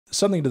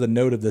something to the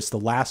note of this the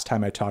last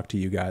time I talked to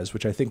you guys,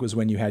 which I think was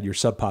when you had your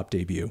Sub Pop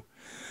debut.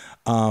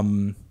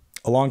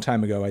 A long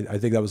time ago. I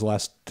think that was the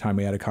last time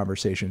we had a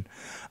conversation.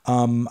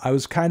 I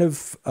was kind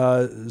of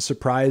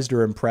surprised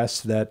or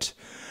impressed that,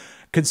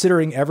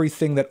 considering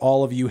everything that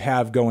all of you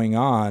have going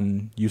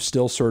on, you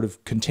still sort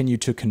of continue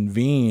to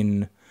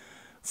convene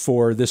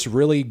for this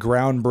really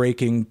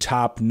groundbreaking,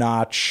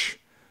 top-notch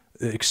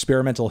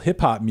experimental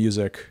hip-hop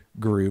music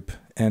group.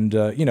 And,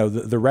 you know,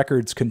 the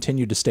records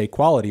continue to stay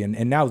quality.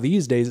 And now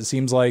these days it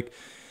seems like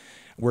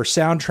we're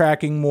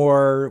soundtracking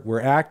more,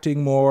 we're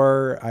acting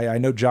more. I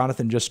know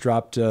Jonathan just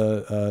dropped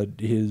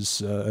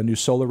his a new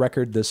solo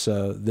record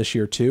this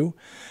year too.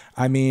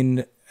 I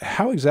mean,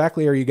 how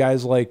exactly are you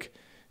guys like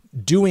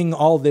doing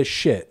all this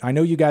shit? I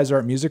know you guys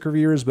aren't music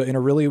reviewers, but in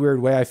a really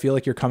weird way, I feel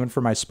like you're coming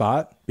for my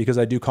spot, because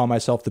I do call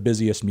myself the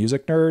busiest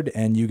music nerd,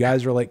 and you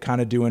guys are like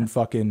kind of doing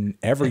fucking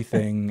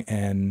everything.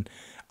 And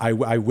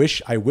I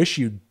wish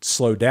you'd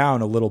slow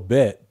down a little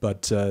bit,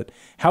 but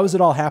how is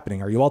it all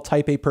happening? Are you all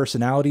type A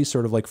personalities,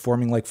 sort of like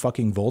forming like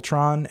fucking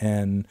Voltron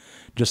and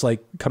just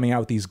like coming out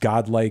with these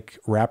godlike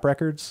rap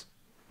records?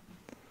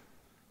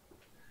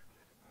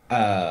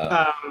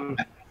 David's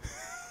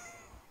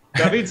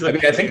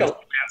the I think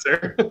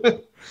answer.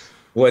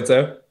 What's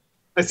up?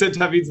 I said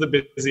David's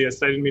the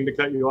busiest. I didn't mean to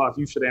cut you off.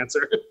 You should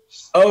answer.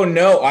 Oh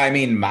no, I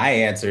mean, my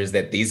answer is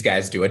that these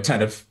guys do a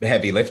ton of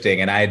heavy lifting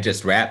and I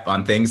just rap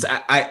on things.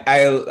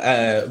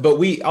 But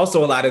we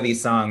also, a lot of these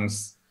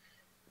songs,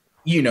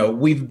 you know,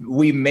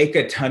 we make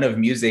a ton of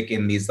music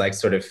in these like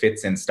sort of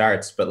fits and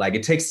starts, but like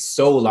it takes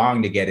so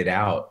long to get it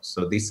out.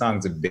 So these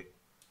songs have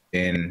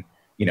been,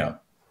 you know,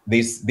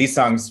 these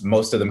songs,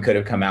 most of them could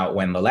have come out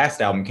when the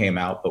last album came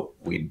out, but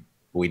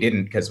we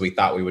didn't, because we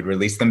thought we would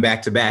release them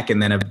back to back,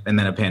 and then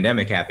a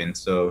pandemic happened.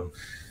 So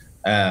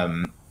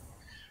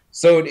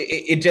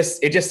it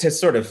just has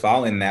sort of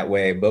fallen that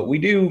way. But we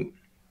do.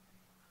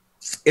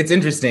 It's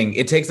interesting.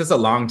 It takes us a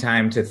long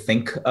time to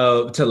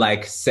to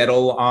like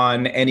settle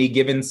on any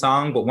given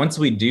song, but once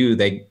we do,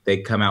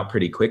 they come out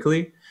pretty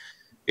quickly,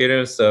 you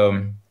know.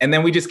 So, and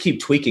then we just keep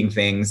tweaking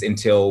things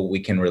until we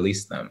can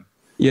release them.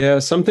 Yeah,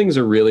 some things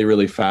are really,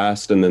 really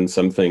fast, and then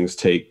some things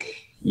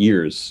take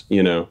years,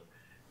 you know.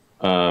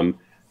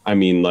 I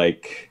mean,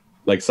 like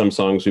some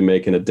songs we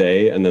make in a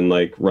day, and then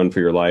like Run for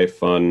Your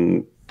Life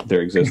on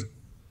Their Exist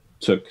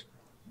took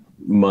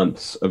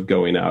months of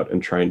going out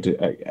and trying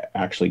to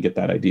actually get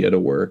that idea to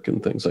work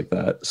and things like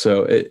that.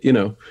 So, you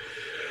know,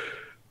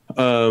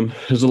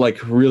 there's like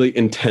really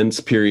intense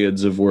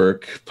periods of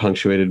work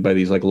punctuated by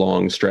these like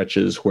long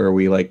stretches where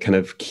we like kind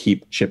of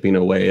keep chipping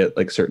away at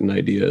like certain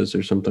ideas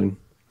or something.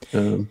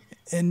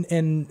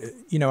 And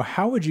you know,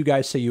 how would you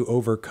guys say you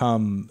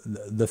overcome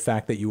the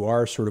fact that you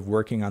are sort of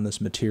working on this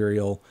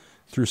material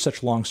through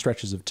such long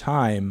stretches of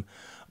time,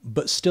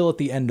 but still at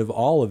the end of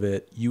all of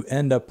it, you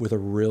end up with a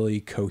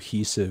really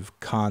cohesive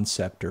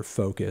concept or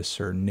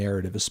focus or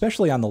narrative,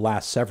 especially on the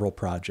last several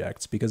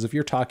projects? Because if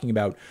you're talking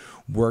about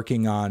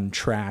working on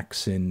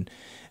tracks and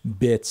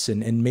bits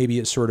and maybe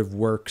it sort of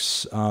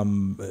works,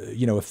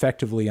 you know,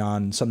 effectively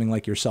on something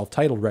like your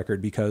self-titled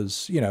record,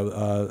 because, you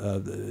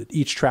know,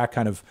 each track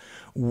kind of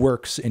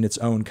works in its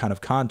own kind of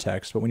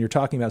context. But when you're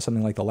talking about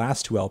something like the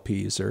last two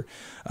LPs or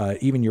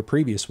even your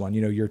previous one,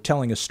 you know, you're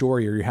telling a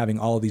story, or you're having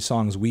all of these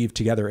songs weave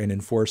together and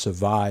enforce a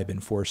vibe,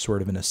 enforce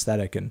sort of an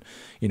aesthetic, and,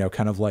 you know,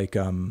 kind of like,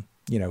 you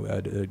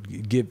know,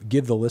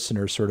 give the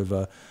listener sort of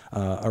a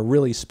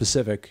really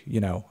specific, you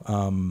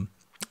know,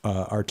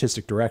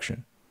 artistic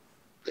direction.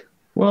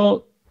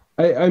 Well,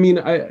 I mean,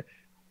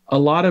 a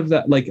lot of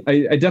that, like,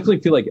 I definitely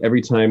feel like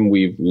every time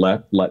we've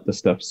let the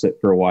stuff sit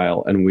for a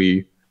while and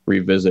we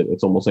revisit,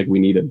 it's almost like we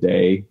need a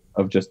day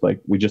of just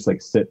like, we just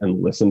like sit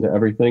and listen to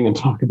everything and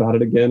talk about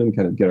it again and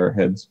kind of get our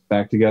heads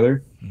back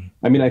together.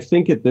 I mean, I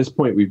think at this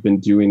point we've been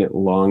doing it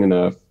long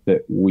enough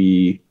that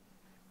the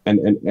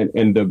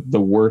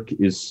work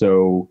is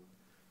so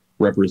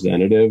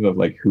representative of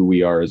like who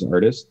we are as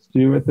artists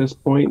too at this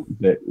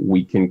point, that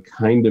we can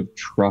kind of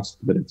trust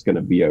that it's going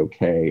to be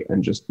okay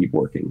and just keep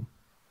working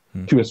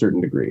to a certain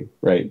degree,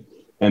 right?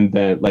 And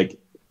then, like,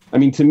 I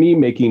mean, to me,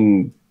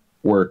 making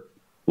work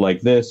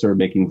like this or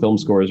making film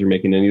scores or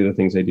making any of the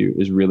things I do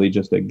is really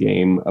just a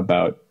game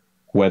about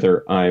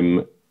whether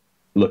I'm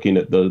looking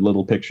at the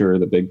little picture or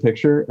the big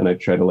picture, and I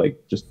try to like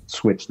just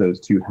switch those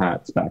two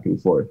hats back and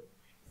forth.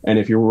 And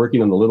if you're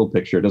working on the little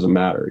picture, it doesn't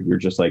matter. You're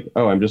just like,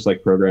 oh, I'm just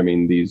like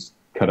programming these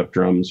cut up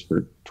drums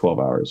for 12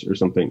 hours or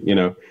something, you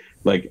know,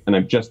 like, and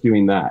I'm just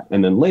doing that.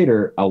 And then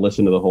later I'll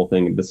listen to the whole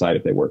thing and decide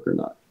if they work or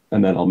not.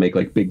 And then I'll make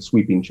like big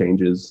sweeping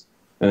changes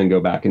and then go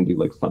back and do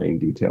like fine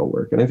detail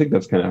work. And I think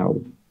that's kind of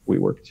how we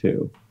work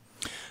too.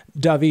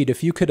 David,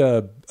 if you could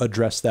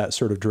address that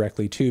sort of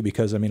directly too,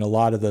 because I mean, a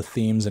lot of the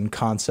themes and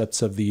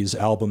concepts of these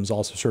albums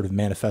also sort of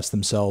manifest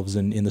themselves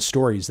in the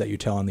stories that you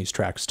tell on these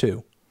tracks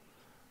too.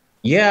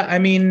 Yeah, I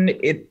mean,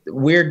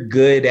 we're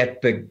good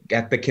at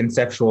the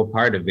conceptual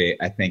part of it.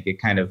 I think it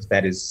kind of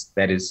that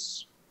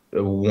is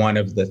one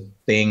of the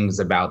things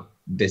about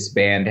this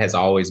band has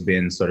always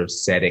been sort of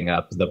setting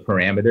up the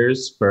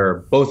parameters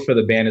for both for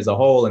the band as a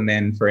whole and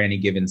then for any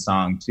given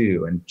song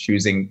too, and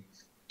choosing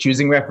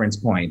reference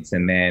points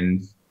and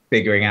then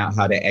figuring out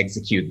how to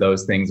execute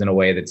those things in a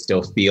way that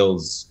still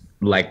feels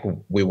like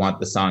we want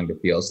the song to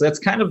feel. So that's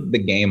kind of the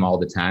game all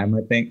the time,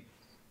 I think.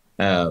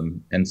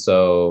 And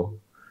so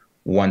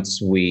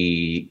once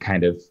we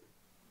kind of,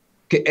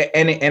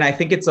 and I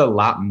think it's a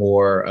lot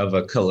more of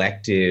a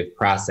collective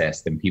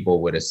process than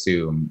people would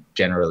assume,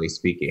 generally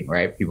speaking,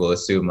 right? People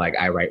assume like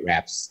I write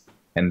raps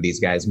and these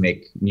guys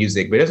make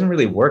music, but it doesn't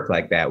really work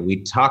like that. We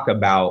talk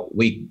about,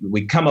 we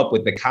come up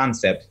with the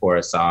concept for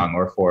a song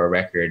or for a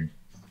record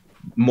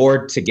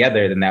more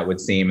together than that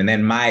would seem. And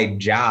then my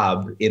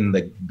job in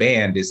the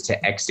band is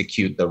to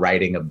execute the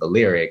writing of the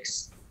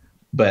lyrics,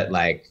 but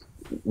like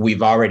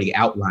we've already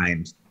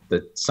outlined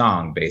the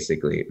song,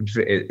 basically.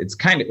 It's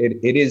kind of,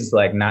 it is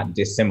like not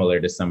dissimilar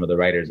to some of the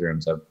writers'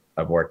 rooms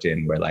I've worked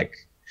in, where like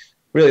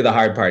really the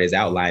hard part is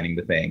outlining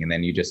the thing, and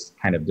then you just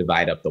kind of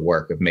divide up the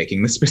work of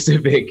making the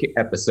specific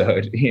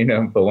episode, you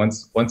know. But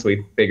once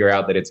we figure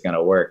out that it's going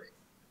to work,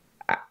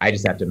 I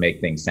just have to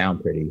make things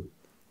sound pretty.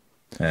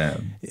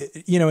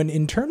 You know,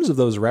 in terms of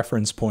those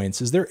reference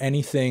points, is there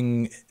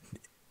anything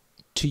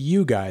to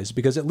you guys,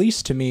 because at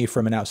least to me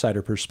from an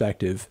outsider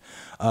perspective,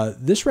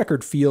 this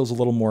record feels a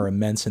little more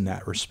immense in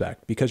that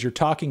respect, because you're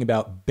talking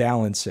about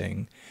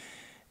balancing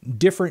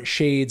different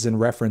shades and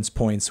reference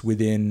points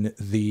within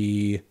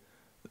the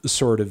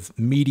sort of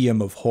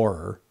medium of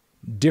horror,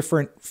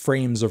 different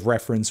frames of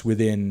reference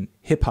within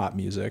hip hop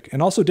music,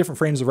 and also different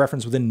frames of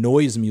reference within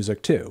noise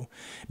music too,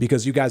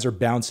 because you guys are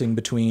bouncing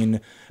between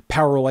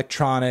power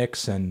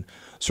electronics and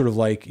sort of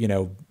like, you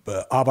know,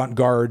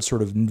 avant-garde,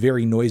 sort of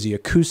very noisy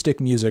acoustic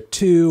music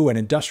too, and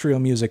industrial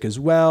music as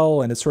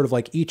well. And it's sort of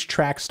like each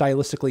track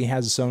stylistically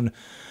has its own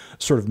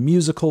sort of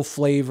musical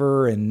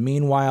flavor. And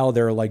meanwhile,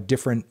 there are like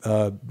different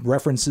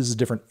references,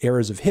 different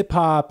eras of hip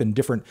hop and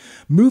different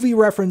movie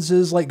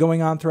references like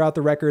going on throughout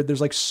the record.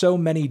 There's like so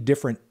many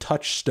different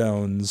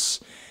touchstones.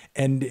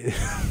 And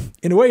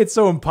in a way, it's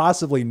so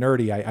impossibly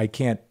nerdy. I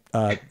can't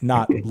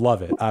not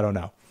love it. I don't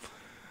know.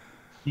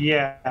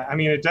 Yeah, I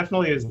mean, it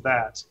definitely is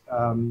that.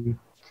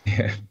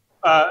 Yeah,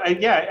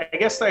 I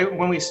guess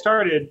when we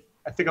started,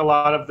 I think a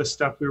lot of the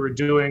stuff we were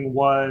doing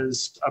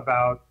was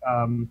about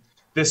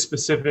this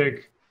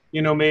specific,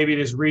 you know, maybe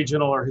this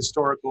regional or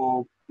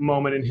historical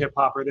moment in hip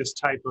hop, or this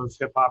type of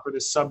hip hop, or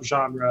this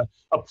subgenre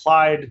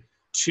applied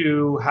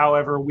to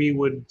however we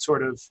would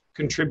sort of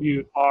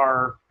contribute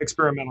our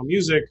experimental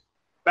music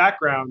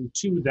background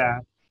to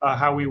that,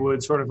 how we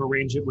would sort of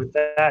arrange it with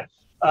that.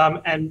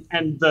 And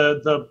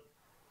the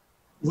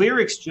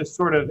lyrics just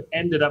sort of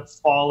ended up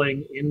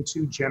falling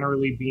into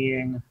generally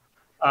being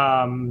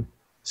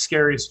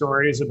scary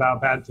stories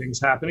about bad things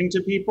happening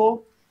to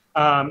people.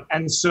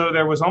 And so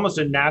there was almost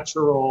a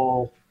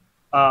natural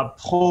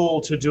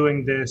pull to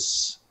doing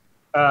this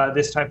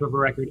type of a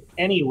record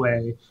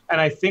anyway.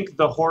 And I think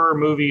the horror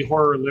movie,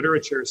 horror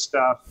literature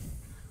stuff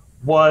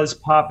was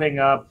popping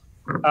up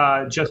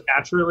just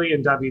naturally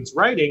in David's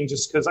writing,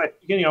 just because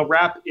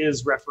rap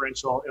is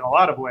referential in a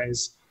lot of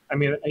ways. I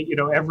mean, you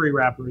know, every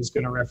rapper is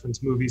going to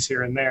reference movies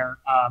here and there.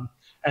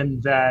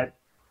 And that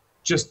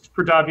just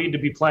for David to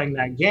be playing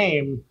that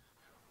game,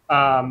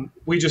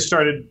 we just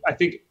started, I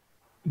think,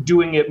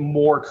 doing it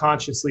more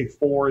consciously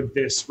for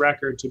this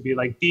record to be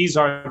like, these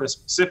are the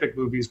specific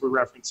movies we're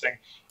referencing.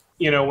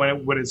 You know,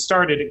 when it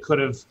started, it could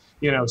have,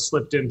 you know,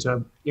 slipped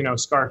into, you know,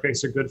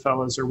 Scarface or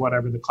Goodfellas or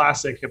whatever the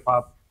classic hip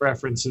hop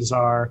references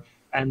are.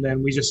 And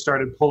then we just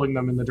started pulling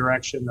them in the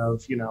direction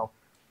of, you know,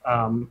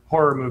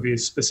 horror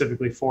movies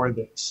specifically for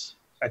this,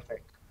 I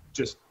think.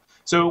 Just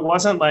so it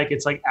wasn't like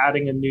it's like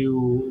adding a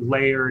new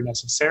layer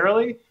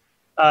necessarily.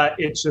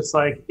 It's just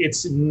like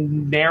it's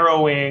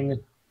narrowing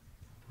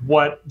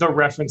what the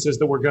references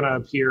that were going to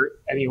appear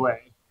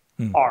anyway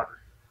are.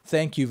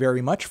 Thank you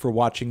very much for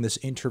watching this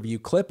interview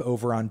clip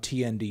over on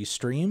TND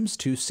Streams.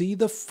 To see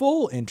the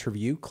full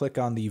interview, click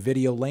on the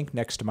video link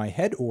next to my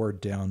head or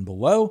down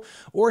below,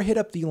 or hit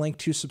up the link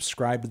to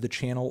subscribe to the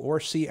channel or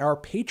see our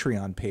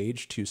Patreon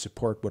page to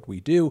support what we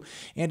do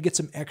and get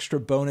some extra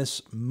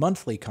bonus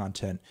monthly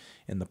content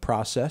in the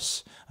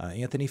process.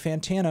 Anthony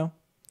Fantano,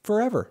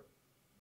 forever.